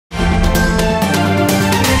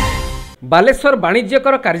बालेश्वर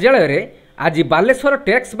वाणिज्यकर कार्यालय रे आज बालेश्वर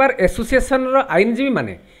टैक्स बार एसोसिएशन आईनजीवी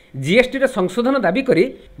माने जीएसटी रे संशोधन दाबी करी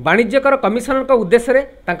वाणिज्यकर कमिशनर को उद्देश्य रे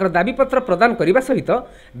तांकर दाबीपत्र प्रदान करने सहित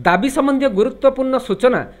दाबी संबंधी गुरुत्वपूर्ण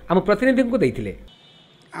सूचना आम प्रतिनिधि को देइथिले।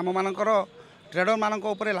 आम मानकर ट्रेडर मानक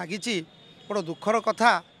ऊपर लागिछि बड़ दुखर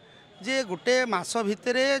कथा जे गोटे मास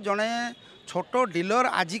भितरे जड़े छोट डीलर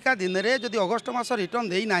आजिका दिन में जदि अगस्ट मास रिटर्न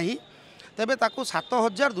देई नाही तेबे ताकू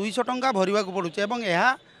 7,200 टंका भरवा पड़ुचे एवं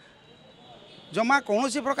यह जमा कौन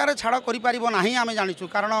प्रकार छाड़ करें आम जाचु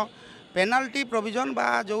कारण पेनाल्टी प्रोविजन बा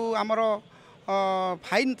जो आमर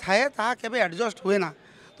फाइन थाए ता केबे एडजस्ट हुए ना।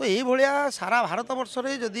 तो ये भाया सारा भारत वर्ष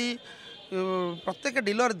रे जदि प्रत्येक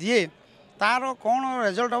डीलर दिए तार कौन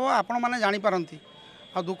रिजल्ट हम आपण मैंने जानीपारती।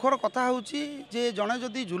 आ दुखर कथा होची जे जड़े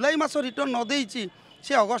जदि जुलाई मास रिटर्न न देइछि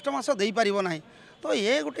से अगस्ट मास दे पारिबो नाही। तो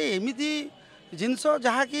ये गोटे एमिति जिनस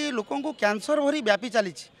जहाँकि लोक कैंसर भरी व्यापी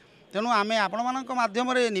चली। तेणु आम आपण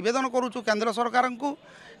माध्यम नवेदन करुचु केंद्र सरकार को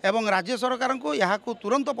एवं राज्य सरकार को यहाँ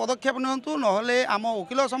तुरंत पदक्षेप नियंतु नहले आम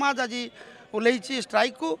वकिल समाज आज उल्लेछि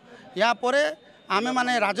स्ट्राइक को या परे आमे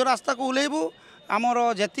माने राजरास्ता को उल्लेबू आमर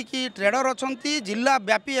जेतिकी ट्रेडर अच्छा जिला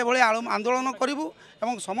व्यापी एभली आंदोलन करूँ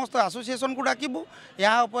एवं समस्त एसोसिएशन को डाकबू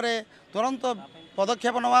या तुरंत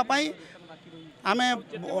पदक्षेप नापी आमे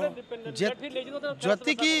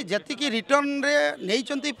जतिकी रिटर्न रे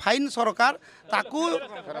नहीं फाइन सरकार ताकू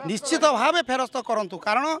निश्चित भाव फेरस्त करंतु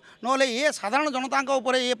कारण नले ये साधारण जनता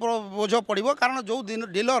ऊपर ये बोझ पड़ो कारण जो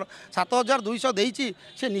डीलर 7,200 देइछि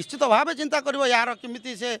से निश्चित भाव चिंता करिवो यार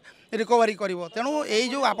केमिति से रिकवरी करिवो। तेणु यही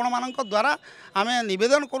जो आपण मानक द्वारा आमे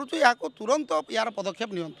निवेदन करूछु या तुरंत यार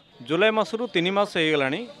पदक्षेप नियंतु। जुलाई मासरू 3 मास हो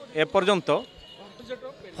गलानी ए पर्यंत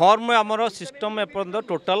फॉर्म आमर सिस्टम एपर्यंत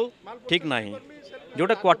टोटाल ठीक नहीं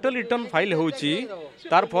जोटा क्वार्टर रिटर्न फाइल होची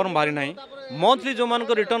तार फॉर्म बाहरी ना मंथली जो मान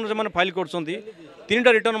रिटर्न जो फाइल कर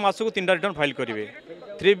 3टा रिटर्न मासक 3टा रिटर्न फाइल करेंगे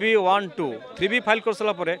 3B 1 2 3B फाइल कर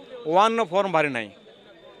सारापर 1 फॉर्म बाहरी ना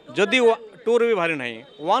जदि 2 भी बाहरी ना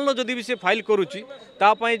 1 जदि भी से फाइल करुच्ची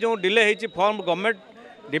जो डिले होती फॉर्म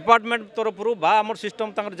गवर्नमेंट डिपार्टमेंट तरफ आम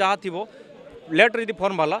सिस्टम जहाँ थी लेट यदि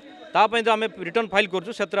फॉर्म बाला तापाई जो आम रिटर्न फाइल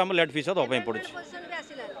करूँ लेट फीस दवाई पड़े।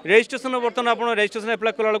 रेजिस्ट्रेशन बर्तमान आप रेजिस्ट्रेशन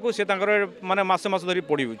एप्लाय कला माने मासे मास धरी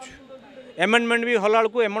पड़ी एमेंडमेंट भी हला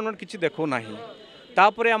एमेंडमेंट किसी देखो ना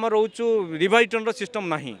तापर आम रोचु रिवाइटन सिस्टम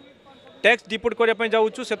ना टैक्स डिपोट करने जाऊँ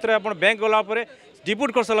से बैंक गला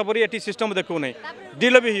डिपोट कर सारापर ये सिस्टम देखो ना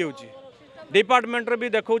डिले भी हो डिपार्टमेंट भी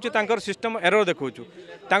देखा सिस्टम एरर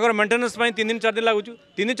देखा मेंटेनेंस 3 दिन 4 दिन लगुच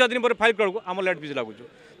 3-4 दिन पर फाइल करूँ आम लेट फीस लगुच।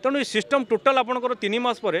 तेणु ये सिस्टम टोटाल आपंकर 3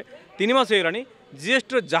 मास पर 3 मास होगा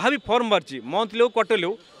जीएसटी जहाँ भी फॉर्म बाहरी मंथली हो क्वार्टरली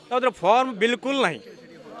हो फॉर्म बिल्कुल ना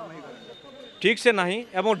ठीक से ना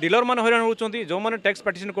एवं डीलर मैंने हैरान होती जो मैंने टैक्स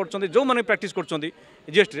पार्टिशन कर जो मैंने प्रैक्टिस कर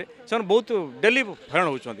जीएसटी से बहुत डेली हैरान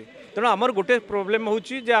होती। तेणु आमर गोटे प्रोब्लेम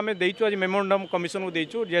होची जे आमे देइछु आज मेमोरेंडम कमिशन को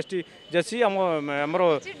देइछु जीएसटी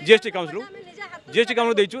आमर जीएसटी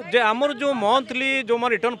काउंसिल देइछु जे आमर जो मंथली जो मैं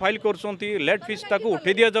रिटर्न फाइल कर लेट फीस ताको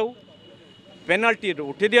उठे दिया जाऊ पेनाल्टी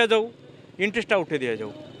उठे दिया जाऊ इंटरेस्ट उठे दिया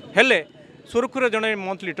जाऊ हेले सुरक्षित जड़े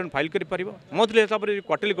मंथली रिटर्न फाइल कर मंथली हिसाब से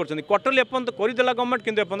क्वार्टरली क्वार्टरली एपर्यंत करदेला गवर्नमेंट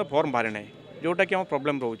किंतु एपर्यंत फॉर्म बाहरी ना जोटा कि आम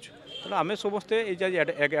प्रोब्लेम रोच। तेणु आम समस्ते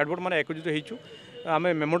एडवर्ट मैंने एकजुट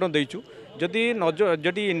होमें मेमोरेंडम देइछु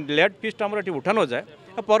जदि लेट फीस आम उठा न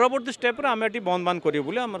जाए परवर्ती स्टेप आम ये बंद बांध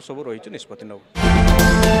करें सब रही निष्पत्ति नौ।